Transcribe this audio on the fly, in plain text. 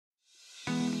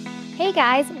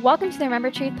Hey guys, welcome to the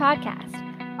Remember Truth podcast.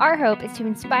 Our hope is to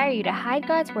inspire you to hide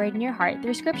God's Word in your heart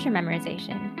through scripture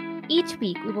memorization. Each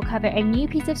week, we will cover a new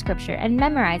piece of scripture and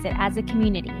memorize it as a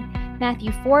community.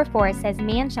 Matthew 4:4 says,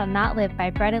 "Man shall not live by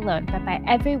bread alone, but by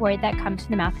every word that comes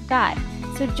from the mouth of God."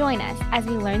 So join us as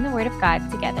we learn the Word of God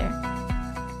together.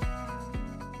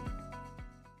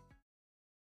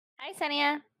 Hi,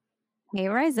 Senia. Hey,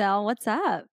 Rizel, what's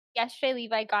up? Yesterday,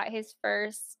 Levi got his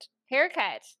first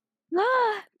haircut.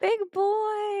 Big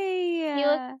He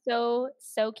looks boy.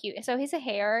 so cute. So his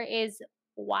hair is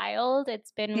wild.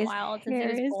 It's been His wild since he hair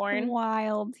was is born.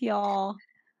 wild, y'all.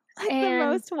 Like the And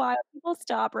most wild. People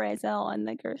stop Rizel in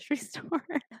the grocery store.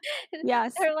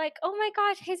 Yes. they're like, "Oh my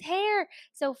gosh, his hair."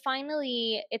 So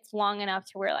finally, it's long enough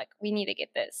to where, like, we need to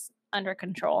get this under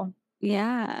control.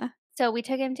 Yeah. So we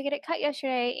took him to get it cut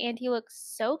yesterday, and he looks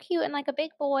so cute and like a big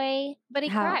boy, but he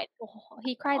How? cried.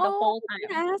 He cried the Oh, whole I was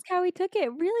time. gonna ask how he took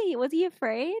it. Really? Was he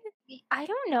afraid? I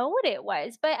don't know what it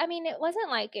was, but I mean, it wasn't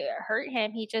like it hurt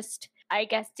him. He just, I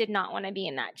guess, did not wanna be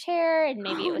in that chair, and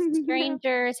maybe it Oh was a no.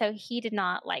 stranger, so he did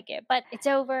not like it, but it's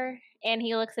over, and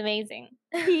he looks amazing.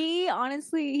 He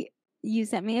honestly, you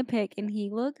sent me a pic and he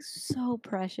looks so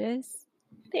precious.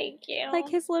 Thank Like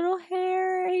you. his little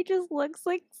hair, he just looks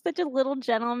like such a little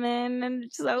gentleman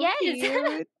and so Yes.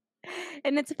 cute.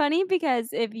 And it's funny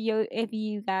because if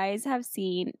you guys have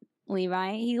seen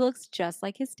Levi, he looks just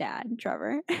like his dad,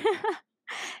 Trevor.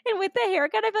 And with the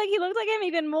haircut, I feel like he looks like him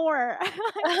even more.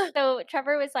 So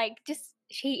Trevor was like, just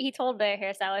he told the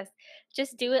hairstylist,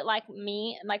 just do it like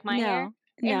me, like my hair.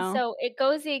 No, And no. so it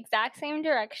goes the exact same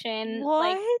direction.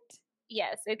 Like, What?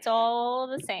 yes, it's all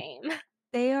the same.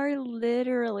 They are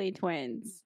literally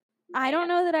twins. I don't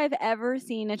Man, know that I've ever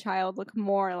seen a child look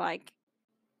more like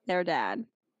their dad.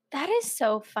 that is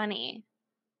so funny.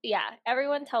 Yeah,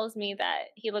 everyone tells me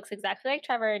that he looks exactly like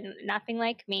Trevor and nothing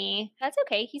like me. That's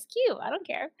okay. He's cute. I don't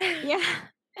care. Yeah.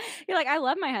 You're like, "I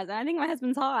love my husband. I think my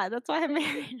husband's hot. That's why I'm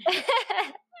married."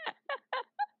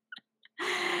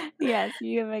 Yes,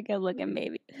 you have a good-looking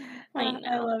baby. I I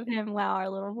know. love him. Wow, our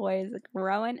little boy is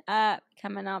growing up,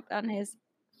 coming up on his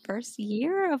first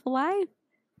year of life.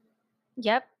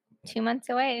 Yep. 2 months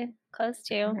away. Close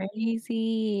to.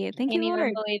 Crazy. Thank Can't you, even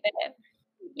Lord. believe it.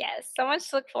 Yes. So much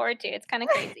to look forward to. It's kind of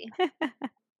crazy.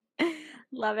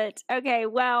 Love it. Okay,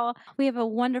 well, we have a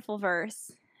wonderful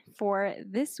verse for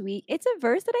this week. It's a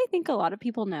verse that I think a lot of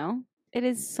people know. It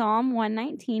is Psalm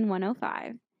 119,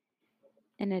 105.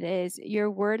 And it is,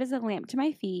 "Your word is a lamp to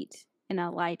my feet and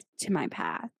a light to my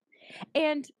path."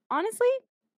 And honestly,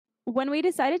 when we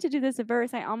decided to do this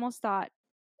verse, I almost thought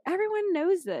everyone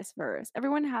knows this verse.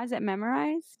 Everyone has it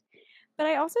memorized. But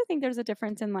I also think there's a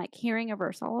difference in like hearing a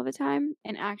verse all of the time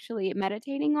and actually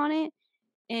meditating on it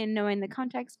and knowing the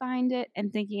context behind it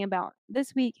and thinking about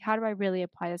this week, how do I really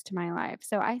apply this to my life?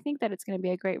 So I think that it's going to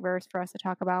be a great verse for us to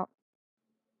talk about.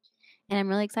 And I'm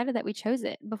really excited that we chose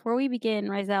it. Before we begin,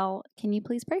 Rizel, can you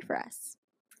please pray for us?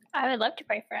 I would love to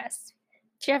pray for us.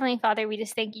 Dear Heavenly Father, we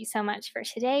just thank you so much for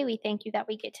today. We thank you that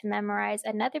we get to memorize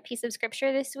another piece of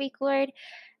scripture this week, Lord.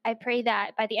 I pray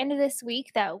that by the end of this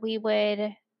week that we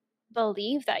would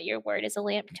believe that your word is a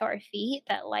lamp to our feet,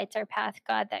 that lights our path,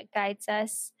 God, that guides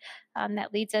us,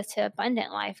 that leads us to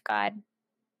abundant life, God.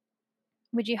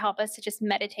 Would you help us to just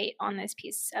meditate on this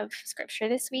piece of scripture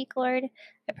this week, Lord?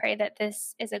 I pray that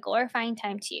this is a glorifying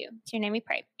time to you. To your name we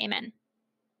pray. Amen.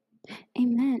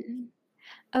 Amen.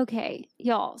 Okay,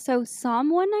 y'all. So Psalm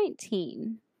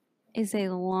 119 is a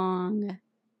long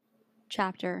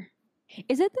chapter.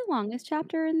 Is it the longest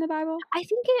chapter in the Bible? I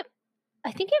think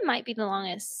it might be the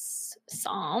longest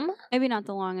psalm. Maybe not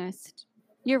the longest.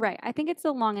 You're right. I think it's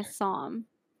the longest psalm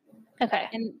Okay.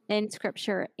 in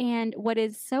scripture. And what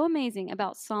is so amazing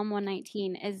about Psalm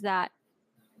 119 is that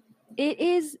it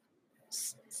is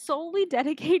solely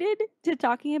dedicated to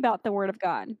talking about the word of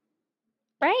God.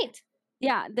 Right.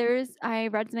 Yeah, I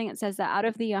read something that says that out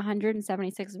of the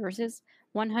 176 verses,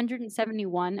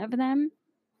 171 of them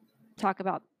talk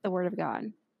about the word of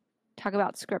God, talk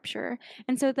about scripture.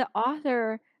 And so the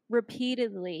author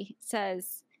repeatedly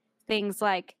says things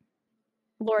like,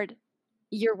 "Lord,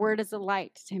 your word is a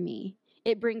light to me.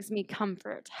 It brings me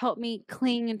comfort. Help me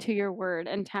cling to your word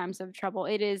in times of trouble.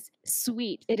 It is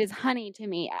sweet. It is honey to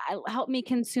me. Help me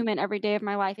consume it every day of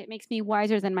my life. It makes me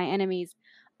wiser than my enemies."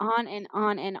 On and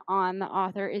on and on. The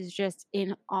author is just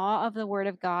in awe of the word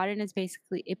of God and is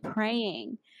basically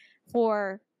praying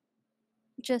for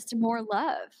just more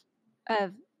love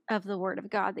of the word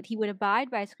of God, that he would abide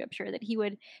by scripture, that he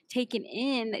would take it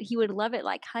in, that he would love it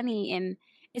like honey. And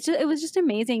it was just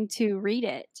amazing to read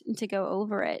it and to go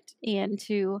over it and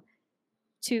to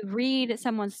to read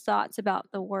someone's thoughts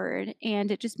about the word,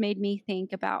 and it just made me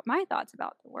think about my thoughts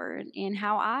about the word and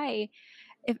how I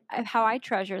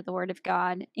treasure the word of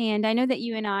God. And I know that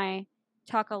you and I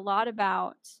talk a lot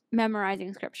about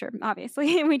memorizing scripture,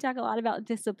 obviously, and we talk a lot about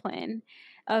discipline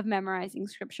of memorizing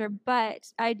scripture,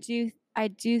 but I do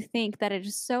think that it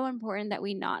is so important that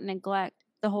we not neglect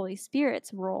the Holy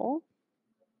Spirit's role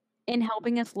in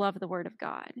helping us love the word of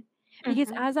God. Because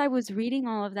Mhm. as I was reading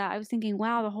all of that, I was thinking,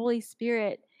 wow, the Holy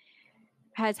Spirit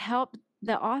has helped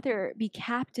the author be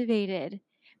captivated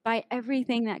by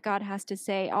everything that God has to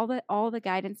say, all the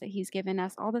guidance that he's given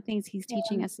us, all the things he's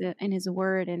teaching Yeah. us in his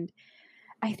word. And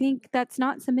I think that's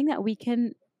not something that we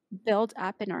can build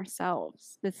up in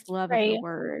ourselves, this love of the Right.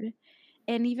 word.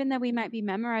 And even though we might be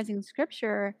memorizing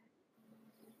scripture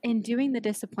and doing the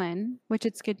discipline, which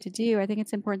it's good to do, I think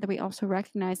it's important that we also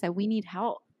recognize that we need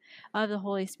help of the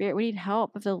Holy Spirit. We need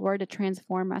help of the Lord to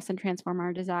transform us and transform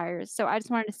our desires. So I just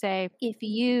wanted to say, if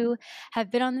you have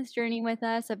been on this journey with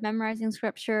us of memorizing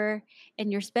scripture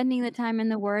and you're spending the time in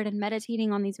the word and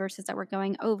meditating on these verses that we're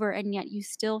going over, and yet you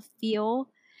still feel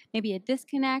maybe a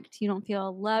disconnect, you don't feel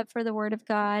a love for the word of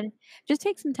God, just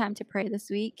take some time to pray this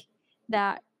week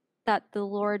that the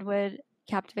Lord would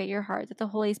captivate your heart, that the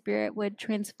Holy Spirit would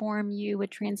transform you,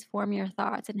 would transform your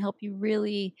thoughts, and help you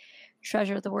really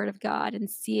treasure the word of God and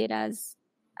see it as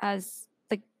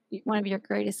the one of your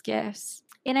greatest gifts.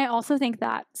 And I also think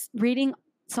that reading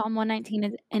Psalm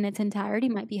 119 in its entirety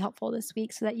might be helpful this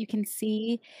week so that you can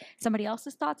see somebody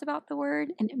else's thoughts about the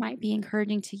word, and it might be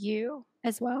encouraging to you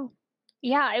as well.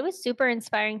 Yeah, it was super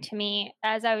inspiring to me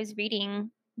as I was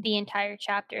reading the entire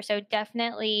chapter. So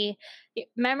definitely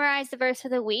memorize the verse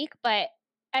of the week, but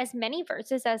as many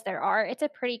verses as there are, it's a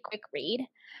pretty quick read.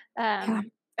 Yeah.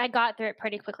 I got through it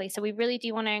pretty quickly. So we really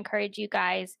do want to encourage you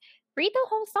guys, read the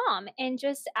whole psalm, and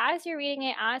just as you're reading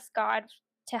it, ask God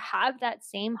to have that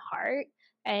same heart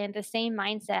and the same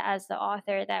mindset as the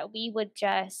author, that we would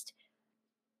just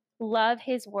love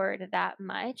his word that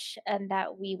much and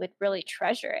that we would really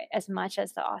treasure it as much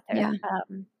as the author. Yeah.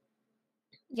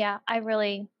 Yeah, I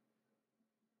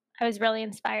was really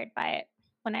inspired by it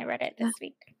when I read it Yeah. this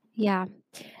week. Yeah.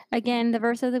 Again, the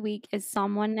verse of the week is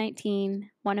Psalm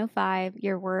 119, 105.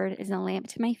 Your word is a lamp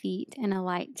to my feet and a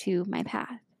light to my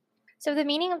path. So the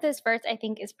meaning of this verse, I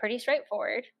think, is pretty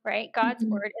straightforward, right? God's Mhm.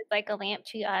 word is like a lamp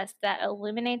to us that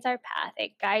illuminates our path.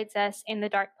 It guides us in the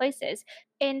dark places.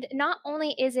 And not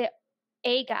only is it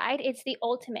a guide, it's the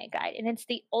ultimate guide, and it's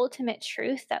the ultimate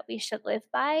truth that we should live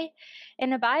by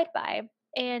and abide by.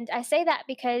 And I say that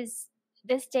because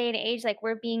this day and age, like,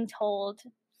 we're being told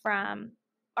from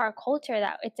our culture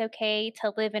that it's okay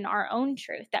to live in our own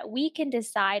truth, that we can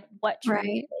decide what truth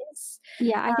Right. is.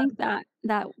 Yeah, I think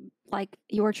that like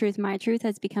your truth, my truth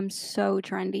has become so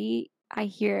trendy. I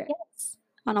hear it Yes.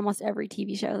 on almost every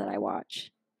TV show that I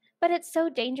watch. But it's so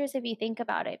dangerous if you think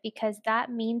about it, because that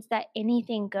means that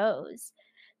anything goes.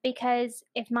 Because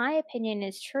if my opinion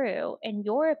is true and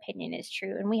your opinion is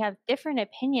true, and we have different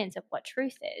opinions of what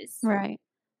truth is, Right.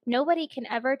 nobody can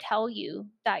ever tell you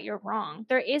that you're wrong.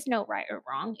 There is no right or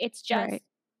wrong. It's just Right.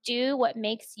 do what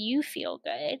makes you feel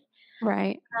good,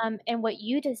 Right. and what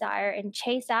you desire, and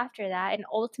chase after that. And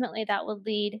ultimately, that will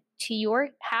lead to your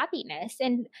happiness.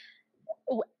 And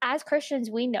as Christians,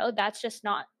 we know that's just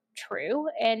not true.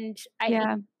 And I think,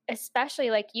 Yeah. especially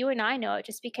like you and I know it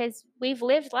just because we've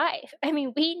lived life. I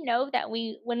mean, we know that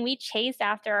when we chase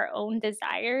after our own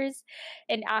desires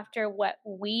and after what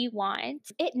we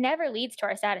want, it never leads to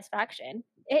our satisfaction.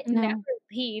 It never No.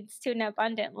 leads to an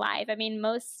abundant life. I mean,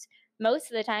 most of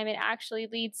the time it actually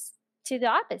leads to the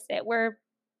opposite, where,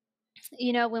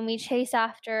 when we chase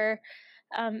after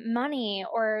money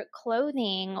or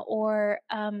clothing, or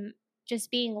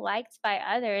just being liked by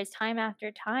others time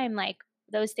after time, like,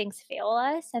 those things fail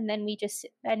us, and then we just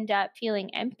end up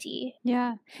feeling empty.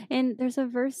 Yeah. And there's a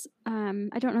verse,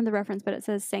 I don't know the reference, but it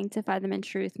says, sanctify them in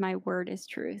truth. My word is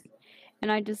truth.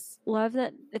 And I just love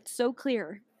that it's so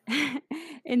clear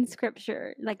in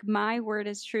scripture. Like, my word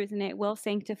is truth, and it will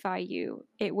sanctify you.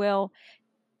 It will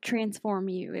transform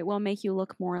you. It will make you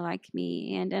look more like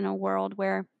me. And in a world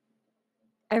where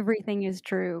everything is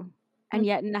true Mm. and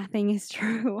yet nothing is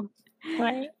true,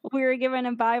 Right. we were given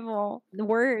a Bible, the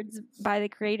words by the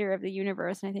creator of the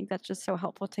universe. And I think that's just so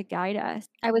helpful to guide us.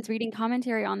 I was reading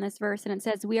commentary on this verse, and it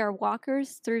says, we are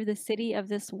walkers through the city of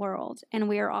this world, and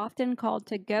we are often called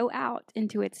to go out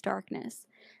into its darkness.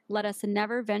 Let us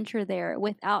never venture there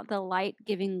without the light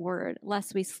giving word,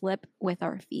 lest we slip with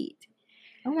our feet.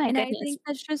 Oh my And I goodness. think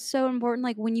that's just so important.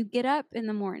 Like, when you get up in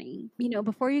the morning,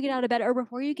 before you get out of bed or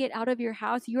before you get out of your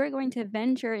house, you are going to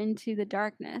venture into the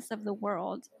darkness of the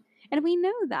world. And we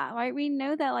know that, right? We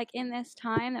know that like in this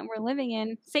time that we're living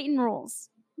in, Satan rules,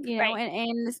 Right.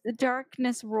 and the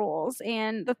darkness rules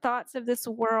and the thoughts of this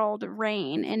world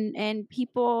reign, and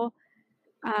people,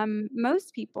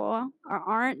 most people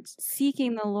aren't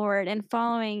seeking the Lord and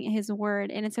following his word.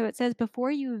 And so it says,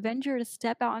 before you venture to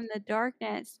step out in the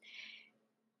darkness,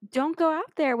 don't go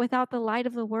out there without the light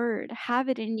of the word. Have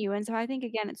it in you. And so I think,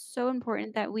 again, it's so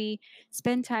important that we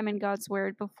spend time in God's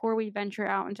word before we venture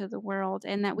out into the world,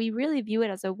 and that we really view it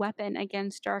as a weapon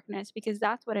against darkness, because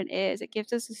that's what it is. It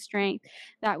gives us the strength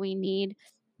that we need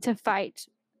to fight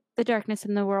the darkness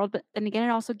in the world. But then again,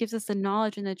 it also gives us the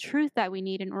knowledge and the truth that we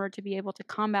need in order to be able to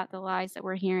combat the lies that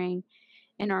we're hearing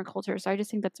in our culture. So I just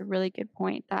think that's a really good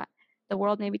point, that the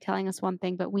world may be telling us one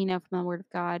thing, but we know from the word of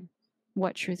God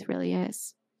what truth really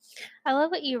is. I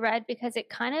love what you read because it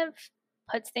kind of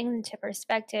puts things into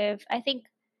perspective. I think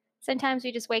sometimes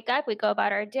we just wake up, we go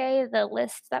about our day, the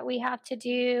lists that we have to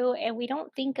do, and we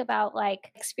don't think about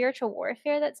like spiritual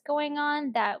warfare that's going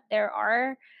on, that there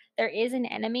is an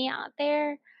enemy out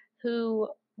there who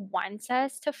wants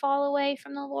us to fall away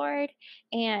from the Lord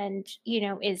and,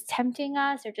 is tempting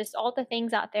us, or just all the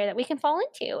things out there that we can fall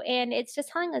into. And it's just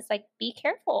telling us like be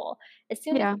careful. As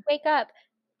soon as Yeah. you wake up,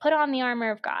 put on the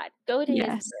armor of God, go to his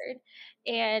Yes. word.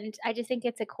 And I just think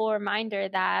it's a cool reminder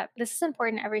that this is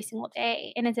important every single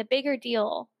day. And it's a bigger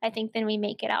deal, I think, than we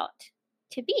make it out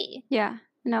to be. Yeah.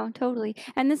 No, totally.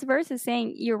 And this verse is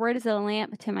saying, your word is a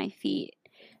lamp to my feet.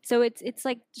 So it's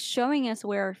like showing us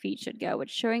where our feet should go.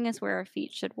 It's showing us where our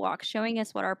feet should walk, showing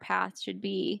us what our path should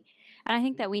be. And I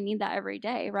think that we need that every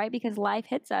day, right? Because life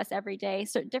hits us every day.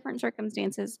 So different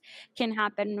circumstances can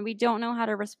happen. We don't know how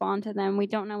to respond to them. We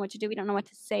don't know what to do. We don't know what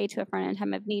to say to a friend in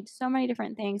time of need. So many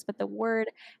different things, but the word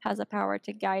has the power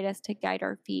to guide us, to guide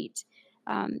our feet.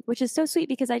 Which is so sweet,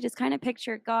 because I just kind of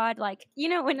picture God like,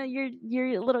 when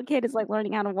your little kid is like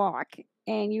learning how to walk,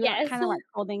 and you Yes. kind of like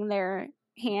holding their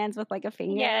hands with like a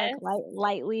finger, like Yes.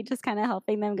 lightly, just kind of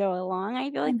helping them go along.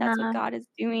 I feel like that's what Uh-huh. God is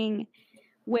doing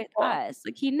with Cool. us.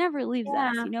 Like he never leaves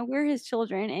us. Yeah. We're his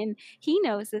children, and he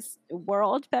knows this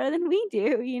world better than we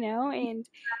do. And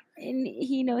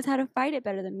he knows how to fight it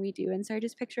better than we do. And so I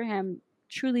just picture him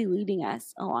truly leading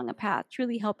us along a path,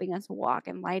 truly helping us walk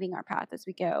and lighting our path as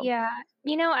we go. Yeah.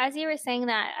 As you were saying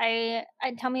that, I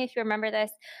tell me if you remember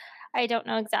this. I don't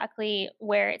know exactly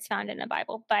where it's found in the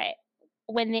Bible, but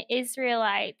when the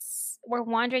Israelites were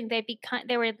wandering,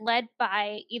 they were led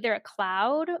by either a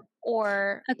cloud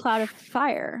or A cloud of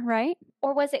fire, right?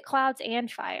 or was it clouds and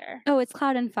fire? Oh, it's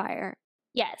cloud and fire.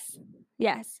 Yes.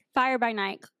 Yes. Fire by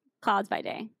night, clouds by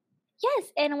day.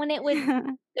 Yes, and when it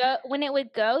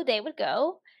would go, they would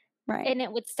go, Right. and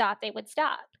it would stop, they would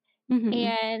stop. Mhm.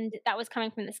 And that was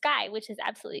coming from the sky, which is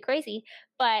absolutely crazy.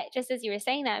 But just as you were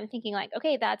saying that, I'm thinking like,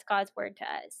 okay, that's God's word to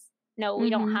us. No, we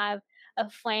don't Mhm. have a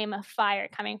flame of fire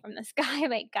coming from the sky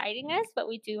like guiding us, but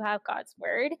we do have God's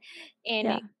word, and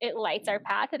Yeah. it lights our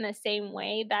path in the same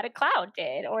way that a cloud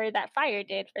did or that fire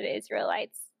did for the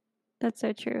Israelites. That's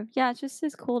so true. Yeah, it's just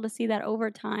as cool to see that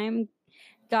over time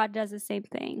God does the same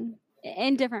thing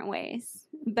in different ways.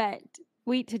 But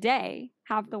we today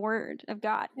have the word of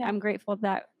God. Yeah. I'm grateful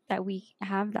that we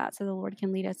have that, so the Lord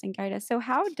can lead us and guide us. So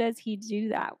how does he do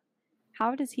that?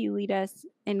 How does he lead us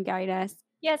and guide us?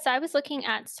 Yeah, so I was looking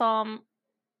at Psalm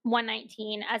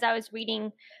 119 as I was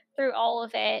reading through all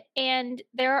of it. And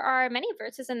there are many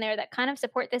verses in there that kind of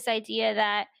support this idea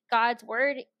that God's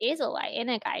word is a light and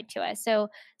a guide to us. So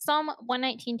Psalm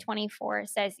 119:24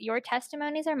 says, "Your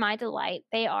testimonies are my delight,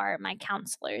 they are my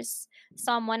counselors."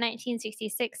 Psalm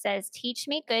 119:66 says, "Teach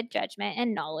me good judgment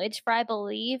and knowledge, for I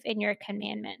believe in your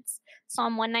commandments."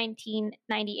 Psalm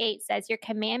 119:98 says, "Your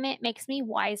commandment makes me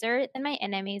wiser than my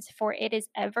enemies, for it is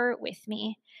ever with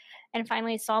me." And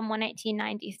finally, Psalm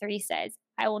 119:93 says,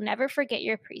 "I will never forget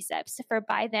your precepts, for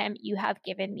by them you have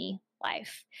given me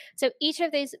life." So each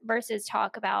of these verses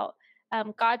talk about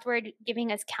God's word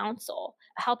giving us counsel,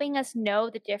 helping us know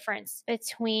the difference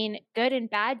between good and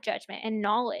bad judgment and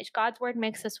knowledge. God's word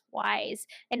makes us wise.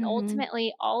 And Mhm.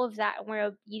 ultimately, all of that, when we're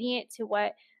obedient to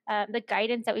what the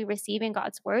guidance that we receive in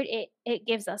God's word, it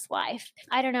gives us life.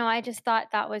 I don't know. I just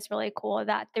thought that was really cool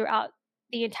that throughout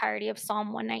the entirety of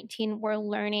Psalm 119, we're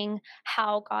learning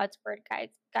how God's word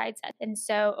guides us. And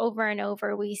so over and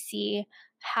over, we see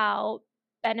how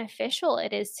beneficial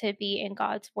it is to be in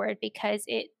God's word because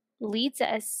it leads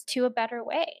us to a better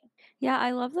way. Yeah,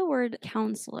 I love the word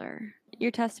counselor.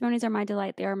 Your testimonies are my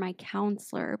delight. They are my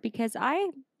counselor, because I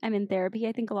am in therapy.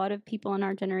 I think a lot of people in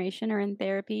our generation are in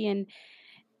therapy, and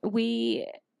we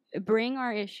bring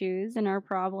our issues and our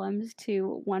problems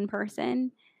to one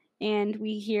person, and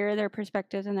we hear their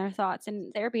perspectives and their thoughts.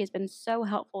 And therapy has been so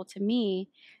helpful to me.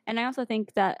 And I also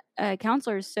think that a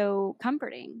counselor is so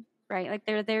comforting, right? Like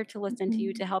they're there to listen to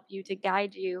you, Mhm. to help you, to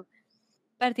guide you.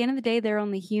 But at the end of the day, they're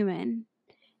only human.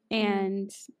 Mm.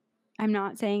 And I'm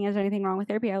not saying there's anything wrong with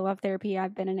therapy. I love therapy.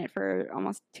 I've been in it for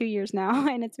almost 2 years now,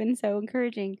 and it's been so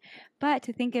encouraging. But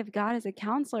to think of God as a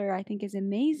counselor, I think is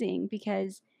amazing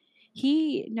because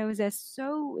he knows us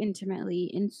so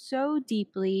intimately and so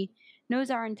deeply,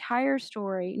 knows our entire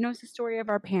story, knows the story of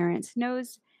our parents,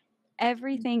 knows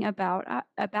everything about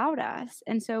us.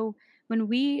 And so when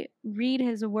we read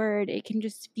his word, it can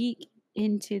just speak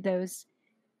into those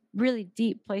really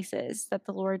deep places that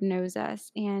the Lord knows us,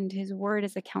 and his word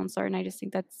is a counselor. And I just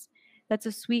think that's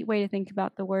a sweet way to think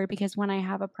about the word, because when I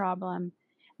have a problem,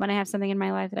 when I have something in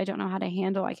my life that I don't know how to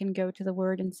handle, I can go to the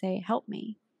word and say, help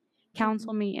me, Mhm.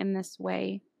 counsel me in this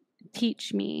way,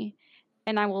 teach me,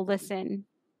 and I will listen.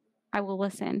 I will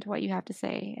listen to what you have to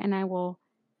say, and I will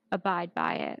abide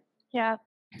by it. Yeah.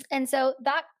 And so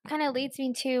that kind of leads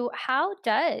me to, how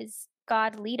does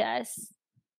God lead us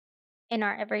in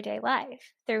our everyday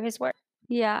life through his word?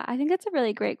 Yeah, I think that's a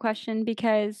really great question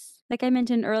because, like I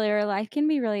mentioned earlier, life can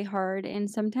be really hard, and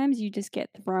sometimes you just get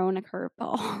thrown a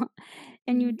curveball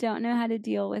and you Mhm. don't know how to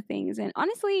deal with things. And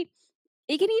honestly,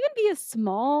 it can even be a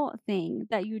small thing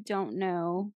that you don't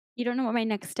know. You don't know what my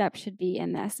next step should be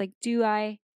in this. Like, do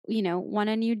I, want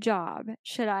a new job?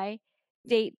 Should I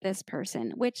date this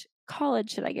person? Which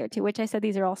college should I go to? Which I said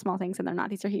these are all small things and they're not.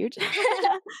 These are huge. Those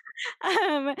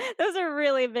are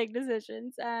really big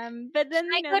decisions. But Should then,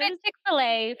 I go to there's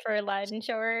Chick-fil-A for lunch,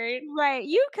 or right.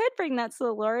 You could bring that to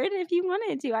the Lord if you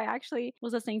wanted to. I actually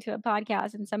was listening to a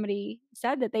podcast and somebody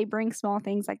said that they bring small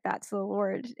things like that to the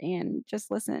Lord and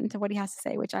just listen to what he has to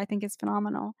say, which I think is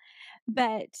phenomenal.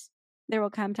 But there will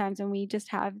come times when we just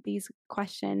have these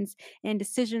questions and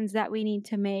decisions that we need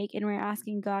to make. And we're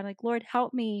asking God, like, Lord,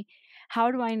 help me.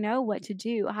 How do I know what to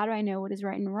do? How do I know what is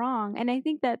right and wrong? And I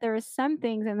think that there are some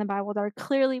things in the Bible that are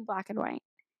clearly black and white,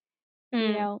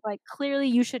 Mm. like clearly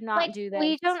you should Like, not do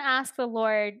we this. don't ask the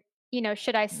Lord,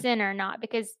 should I sin or not?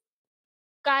 Because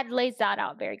God lays that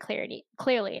out very clearly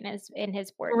in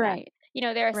his word, that, Right.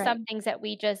 there are Right. some things that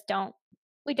we don't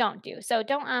do. So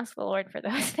don't ask the Lord for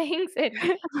those things, and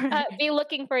Right. be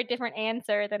looking for a different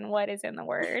answer than what is in the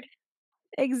word.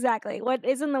 Exactly. What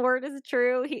is in the word is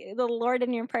true. The Lord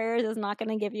in your prayers is not going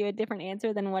to give you a different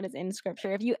answer than what is in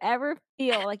scripture. If you ever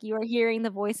feel like you are hearing the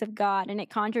voice of God and it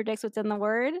contradicts what's in the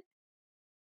word,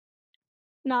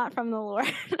 not from the Lord.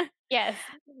 Yes,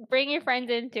 bring your friends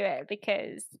into it,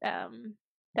 because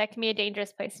that can be a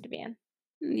dangerous place to be in.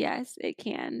 Yes, it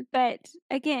can. But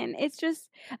again, it's just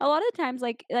a lot of times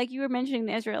like you were mentioning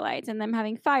the Israelites and them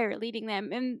having fire leading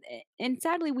them, and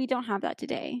sadly we don't have that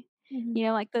today.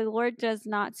 Mhm. Like the Lord does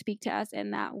not speak to us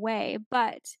in that way,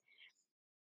 but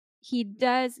he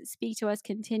does speak to us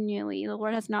continually. The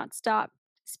Lord has not stopped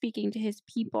speaking to his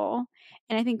people.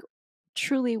 And I think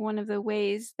truly one of the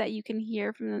ways that you can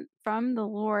hear from the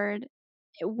Lord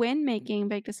when making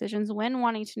big decisions, when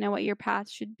wanting to know what your path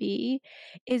should be,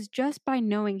 is just by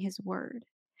knowing his word,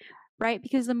 right?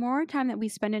 Because the more time that we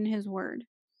spend in his word,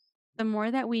 the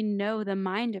more that we know the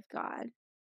mind of God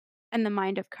and the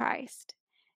mind of Christ.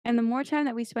 And the more time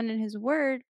that we spend in his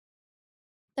word,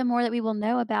 the more that we will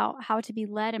know about how to be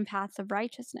led in paths of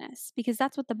righteousness, because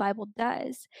that's what the Bible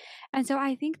does. And so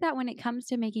I think that when it comes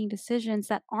to making decisions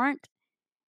that aren't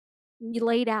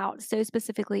laid out so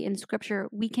specifically in scripture,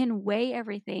 we can weigh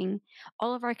everything,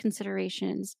 all of our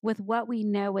considerations, with what we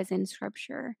know is in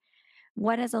scripture.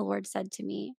 What has the Lord said to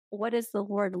me? What does the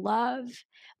Lord love?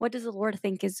 What does the Lord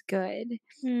think is good?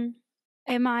 Mm.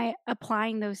 Am I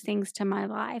applying those things to my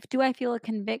life? Do I feel a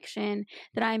conviction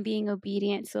that I'm being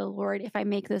obedient to the Lord if I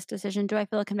make this decision? Do I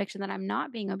feel a conviction that I'm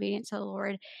not being obedient to the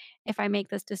Lord if I make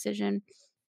this decision?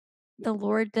 The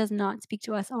Lord does not speak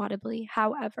to us audibly.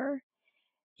 However,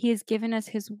 he has given us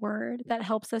his word that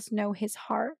helps us know his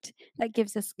heart, that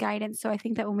gives us guidance. So I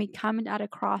think that when we come at a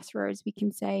crossroads, we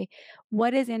can say,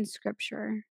 what is in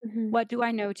scripture? Mhm. What do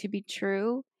I know to be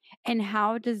true? And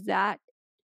how does that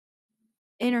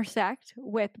intersect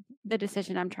with the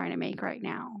decision I'm trying to make right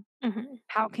now? Mhm.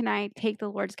 How can I take the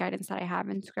Lord's guidance that I have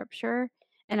in scripture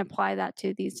and apply that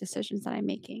to these decisions that I'm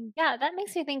making? Yeah, that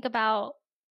makes me think about,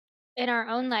 in our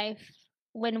own life,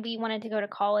 when we wanted to go to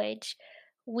college,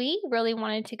 we really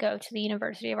wanted to go to the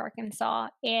University of Arkansas,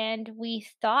 and we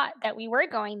thought that we were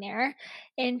going there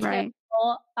until Right.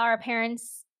 our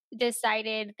parents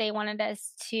decided they wanted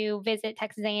us to visit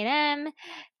Texas A&M.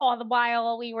 All the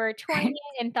while we were touring Right.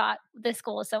 it and thought, this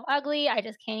school is so ugly, I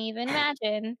just can't even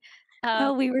imagine. Um,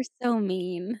 Oh, we were so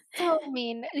mean. so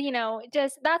mean,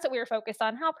 just that's what we were focused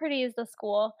on. How pretty is the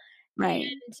school? Right.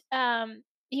 And,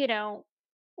 you know,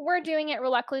 we're doing it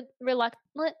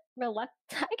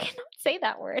I cannot say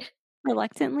that word.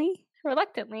 Reluctantly?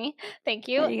 Reluctantly, thank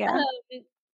you. There you go.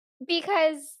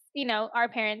 Because, our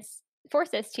parents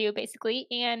forced us to basically,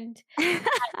 and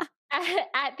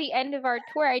at the end of our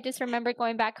tour, I just remember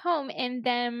going back home and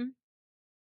them,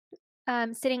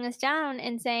 sitting us down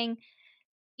and saying,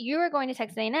 "You are going to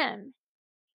Texas A&M."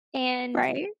 And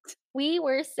Right, we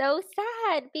were so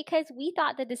sad because we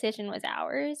thought the decision was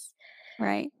ours.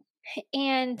 right.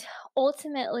 And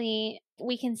ultimately,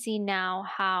 we can see now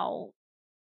how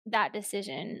that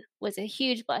decision was a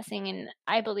huge blessing and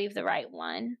I believe the right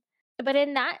one. But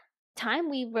in that time,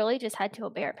 we really just had to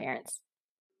obey our parents.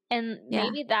 And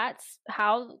Yeah, maybe that's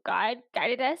how God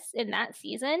guided us in that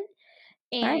season.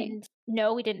 right, And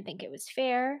no, we didn't think it was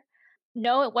fair.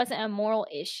 No, it wasn't a moral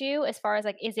issue as far as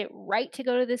like, is it right to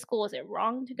go to this school? Is it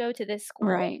wrong to go to this school?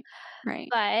 right, right.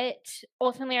 But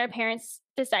ultimately, our parents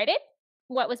decided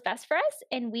what was best for us,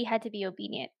 and we had to be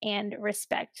obedient and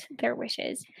respect their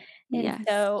wishes. And Yes,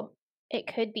 so it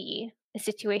could be a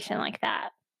situation like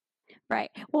that. right.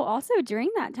 Well, also during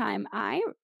that time, I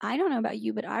don't know about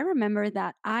you, but I remember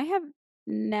that I have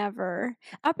never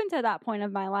up until that point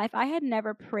of my life, I had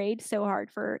never prayed so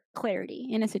hard for clarity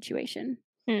in a situation.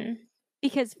 Mm,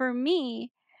 Because for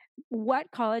me,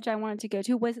 what college I wanted to go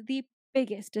to was the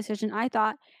biggest decision. I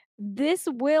thought, "This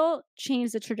will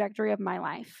change the trajectory of my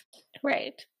life."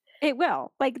 right. It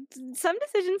will. Like, some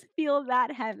decisions feel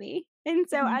that heavy. And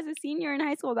so Mhm. as a senior in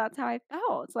high school, that's how I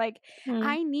felt. It's like, Mm,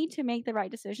 I need to make the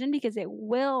right decision because it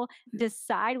will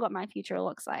decide what my future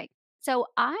looks like. So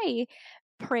I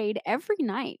prayed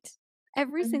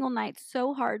every mhm. single night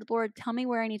so hard, "Lord, tell me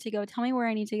where I need to go. Tell me where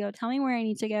I need to go. Tell me where I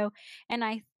need to go." And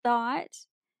I thought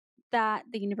that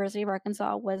the University of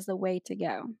Arkansas was the way to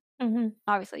go. Mhm.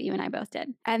 Obviously, you and I both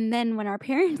did. And then when our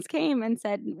parents came and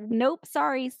said, "Nope,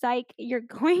 sorry, psych, you're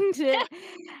going to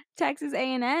Texas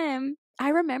A&M," I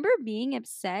remember being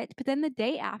upset, but then the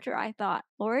day after I thought,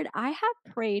 "Lord, I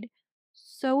have prayed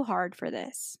so hard for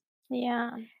this.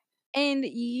 Yeah. And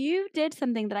you did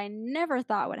something that I never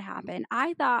thought would happen.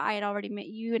 I thought I had already met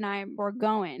you and I were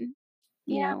going,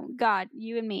 Yeah. God,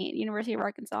 you and me, University of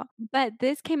Arkansas. But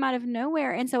this came out of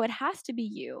nowhere. And so it has to be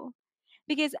you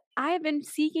because I have been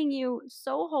seeking you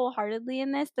so wholeheartedly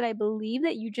in this that I believe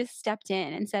that you just stepped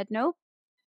in and said, nope,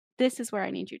 this is where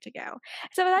I need you to go."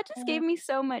 So that just Yeah. gave me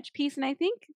so much peace. And I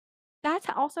think that's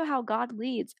also how God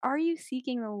leads. Are you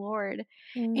seeking the Lord?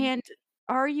 Mm, And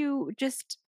are you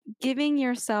just giving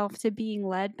yourself to being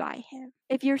led by him?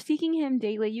 If you're seeking him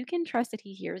daily, you can trust that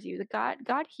he hears you. That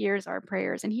God hears our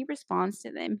prayers and he responds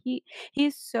to them. He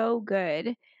is so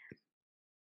good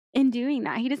in doing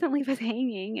that. He doesn't leave us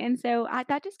hanging. And so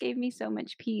that just gave me so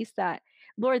much peace that,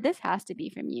 Lord, this has to be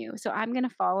from you. So I'm going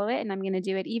to follow it and I'm going to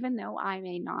do it, even though I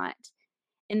may not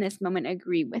in this moment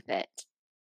agree with it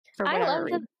for I whatever love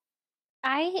the reason.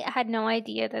 I had no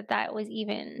idea that that was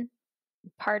even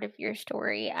part of your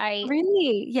story.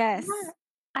 Really? Yeah. Yes.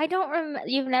 I don't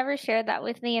you've never shared that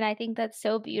with me, and I think that's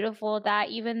so beautiful that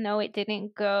even though it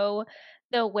didn't go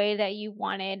the way that you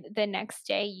wanted the next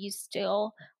day, you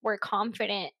still were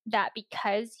confident that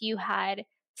because you had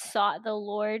sought the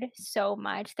Lord so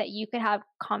much that you could have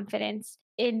confidence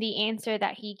in the answer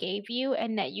that he gave you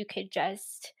and that you could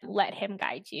just let him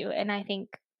guide you. And I think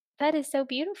that is so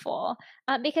beautiful,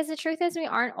 because the truth is we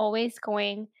aren't always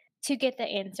going to get the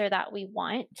answer that we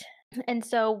want. And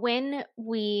so when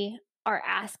we are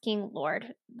asking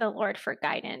the Lord for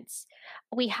guidance,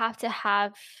 we have to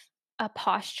have a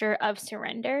posture of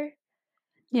surrender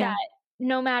that Yeah.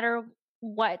 no matter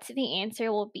what the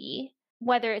answer will be,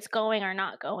 whether it's going or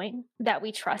not going, that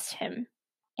we trust him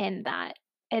in that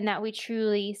and that we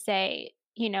truly say,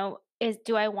 is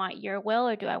do I want your will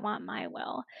or do I want my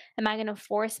will? Am I going to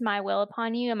force my will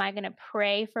upon you? Am I going to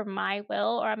pray for my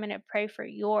will or I'm going to pray for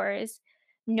yours?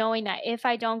 Knowing that if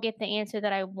I don't get the answer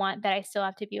that I want, that I still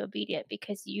have to be obedient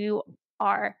because you're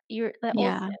the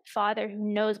Yeah. ultimate father who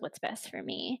knows what's best for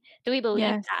me. Do we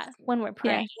believe Yes. that when we're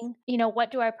praying? Yes. What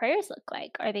do our prayers look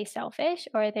like? Are they selfish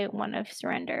or are they one of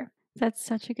surrender? That's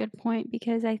such a good point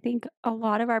because I think a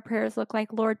lot of our prayers look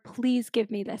like, "Lord, please give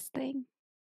me this thing.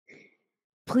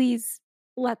 Please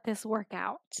let this work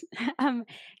out. um,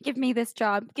 give me this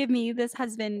job. Give me this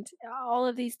husband." All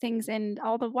of these things, and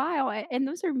all the while, and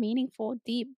those are meaningful,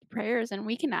 deep prayers, and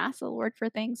we can ask the Lord for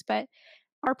things, but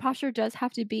our posture does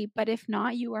have to be, "But if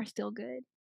not, you are still good."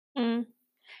 Mm,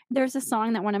 There's a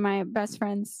song that one of my best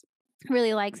friends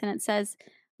really likes, and it says,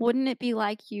 "Wouldn't it be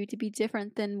like you to be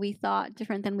different than we thought,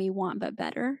 different than we want, but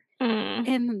better?" mm,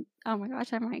 And Oh my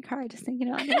gosh, I might cry just thinking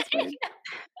about those words.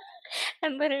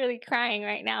 I'm literally crying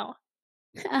right now.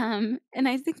 And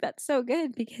I think that's so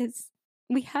good because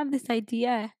we have this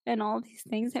idea and all these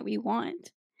things that we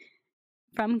want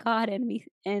from God, and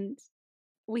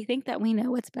we think that we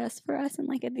know what's best for us, and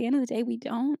like at the end of the day, we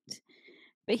don't,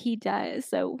 but He does.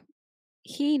 So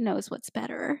He knows what's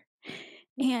better,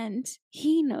 and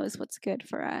He knows what's good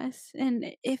for us. And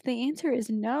if the answer is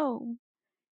no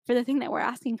for the thing that we're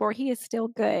asking for, He is still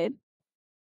good.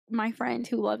 My friend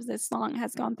who loves this song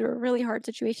has gone through a really hard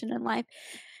situation in life,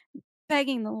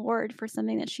 begging the Lord for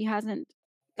something that she hasn't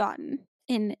gotten.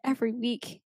 And every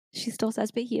week she still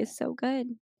says, "But He is so good.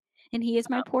 And He is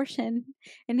my portion.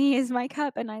 And He is my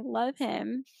cup. And I love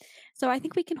Him." So I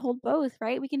think we can hold both,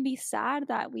 right? We can be sad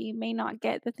that we may not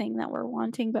get the thing that we're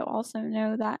wanting, but also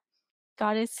know that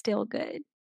God is still good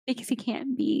because He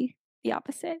can't be the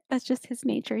opposite. That's just His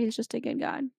nature. He's just a good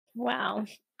God. Wow.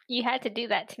 You had to do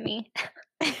that to me.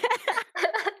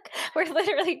 We're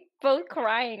literally both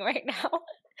crying right now.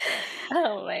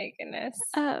 Oh my goodness.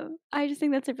 I just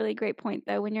think that's a really great point,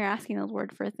 though. When you're asking the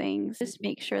Lord for things, just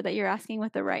make sure that you're asking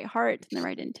with the right heart and the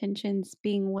right intentions,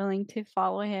 being willing to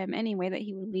follow Him any way that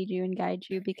He would lead you and guide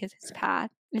you, because His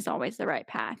path is always the right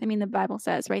path. I mean, the Bible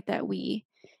says, right, that we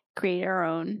create our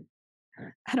own,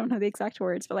 I don't know the exact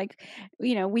words, but like,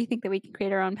 we think that we can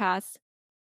create our own paths,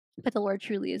 but the Lord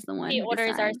truly is the one He who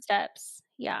orders our decides. steps.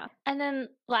 Yeah. And then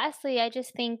lastly, I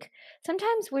just think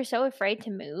sometimes we're so afraid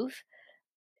to move.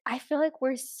 I feel like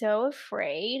we're so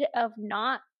afraid of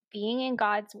not being in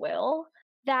God's will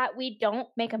that we don't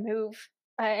make a move.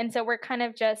 And so we're kind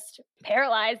of just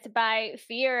paralyzed by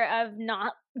fear of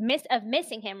not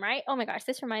missing him, right? Oh my gosh,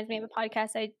 this reminds me of a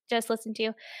podcast I just listened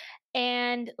to.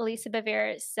 And Lisa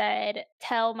Bevere said,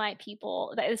 "Tell my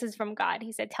people that this is from God."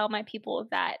 He said, "Tell my people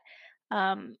that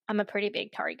I'm a pretty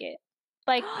big target."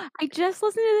 Like, I just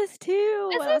listened to this too.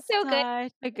 this is That's so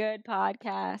good. such a good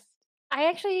podcast. I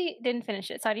actually didn't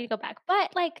finish it, so I need to go back.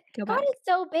 But like, Go God back. is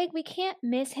so big, we can't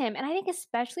miss him. And I think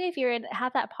especially if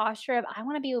have that posture of I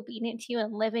want to be obedient to you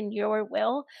and live in your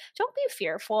will, don't be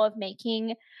fearful of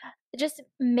making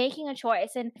a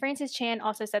choice. And Francis Chan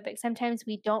also said that sometimes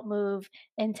we don't move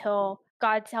until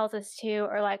God tells us to,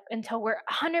 or like until we're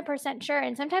 100% sure.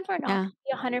 And sometimes we're not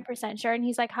Yeah. 100% sure. And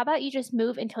he's like, how about you just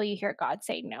move until you hear God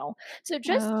say no? So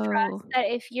just Oh, trust that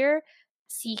if you're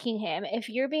seeking him, if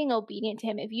you're being obedient to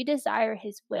him, if you desire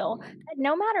his will, that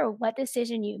no matter what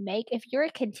decision you make, if you're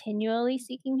continually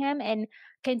seeking him and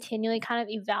continually kind of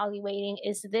evaluating,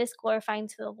 is this glorifying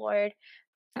to the Lord?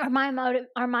 Are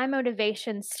my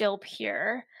motivations still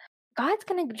pure? God's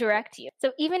gonna direct you.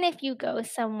 So even if you go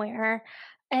somewhere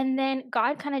and then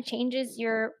God kind of changes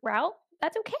your route,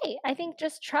 that's okay. I think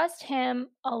just trust him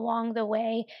along the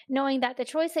way, knowing that the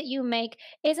choice that you make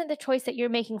isn't the choice that you're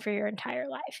making for your entire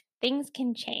life. Things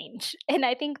can change. And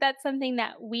I think that's something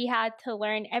that we had to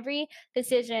learn. Every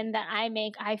decision that I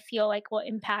make, I feel like will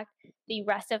impact the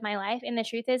rest of my life. And the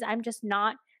truth is, I'm just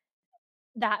not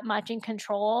that much in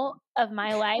control of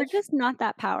my we're life. just not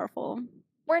that powerful.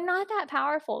 We're not that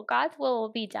powerful. God's will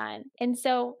be done. And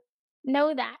so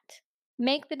know that.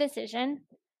 Make the decision,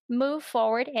 move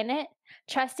forward in it,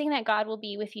 trusting that God will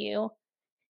be with you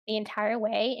the entire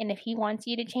way. And if he wants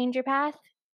you to change your path,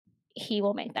 he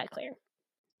will make that clear.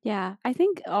 Yeah, I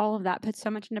think all of that puts so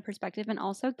much into perspective and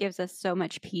also gives us so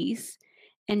much peace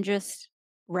and just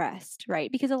rest,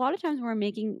 right? Because a lot of times when we're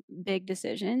making big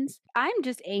decisions, I'm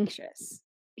just anxious.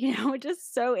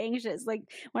 Just so anxious. Like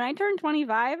when I turned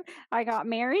 25, I got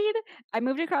married, I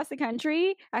moved across the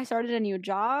country, I started a new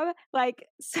job, like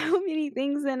so many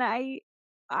things, and I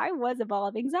was a ball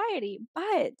of anxiety.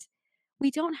 But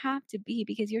we don't have to be,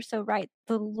 because you're so right.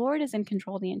 The Lord is in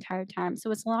control the entire time.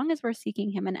 So as long as we're seeking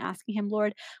Him and asking Him,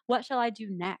 Lord, what shall I do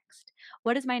next?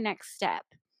 What is my next step?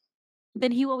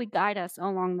 Then He will guide us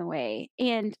along the way.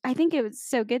 And I think it was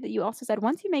so good that you also said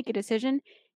once you make a decision,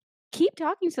 keep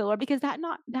talking to the Lord, because that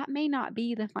may not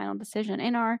be the final decision.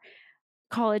 In our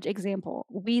college example,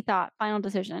 we thought final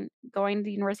decision, going to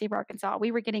the University of Arkansas.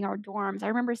 We were getting our dorms. I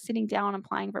remember sitting down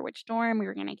applying for which dorm we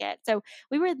were going to get. So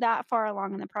we were that far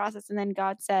along in the process. And then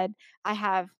God said, I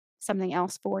have something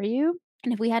else for you.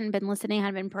 And if we hadn't been listening,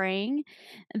 hadn't been praying,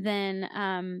 then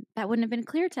that wouldn't have been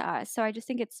clear to us. So I just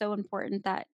think it's so important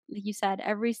that, like you said,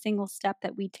 every single step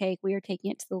that we take, we are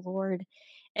taking it to the Lord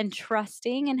and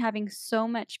trusting and having so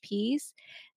much peace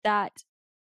that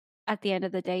at the end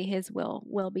of the day, His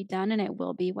will be done, and it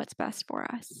will be what's best for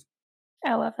us.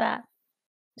 I love that.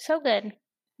 So good.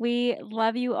 We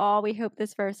love you all. We hope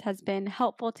this verse has been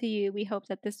helpful to you. We hope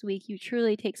that this week you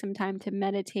truly take some time to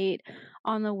meditate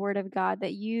on the Word of God,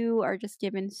 that you are just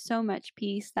given so much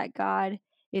peace, that God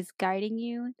is guiding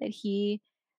you, that He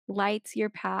lights your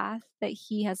path, that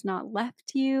He has not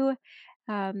left you,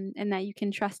 and that you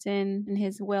can trust in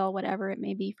His will, whatever it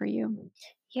may be for you.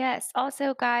 Yes.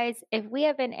 Also, guys, if we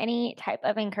have been any type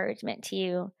of encouragement to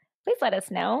you, please let us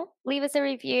know. Leave us a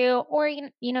review or,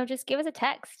 just give us a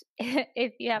text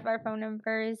if you have our phone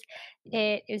numbers.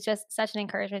 It is just such an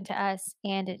encouragement to us,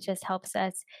 and it just helps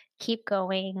us keep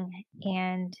going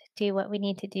and do what we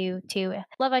need to do to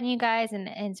love on you guys and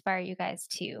inspire you guys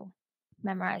to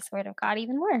memorize the Word of God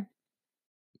even more.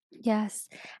 Yes.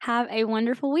 Have a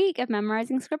wonderful week of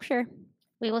memorizing Scripture.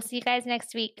 We will see you guys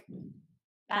next week.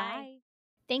 Bye.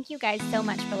 Thank you guys so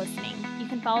much for listening. You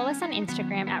can follow us on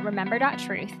Instagram at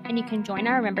remember.truth, and you can join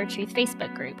our Remember Truth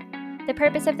Facebook group. The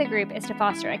purpose of the group is to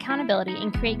foster accountability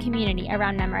and create community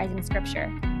around memorizing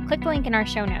Scripture. Click the link in our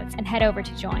show notes and head over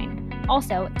to join.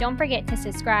 Also, don't forget to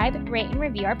subscribe, rate, and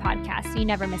review our podcast so you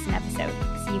never miss an episode.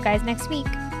 See you guys next week.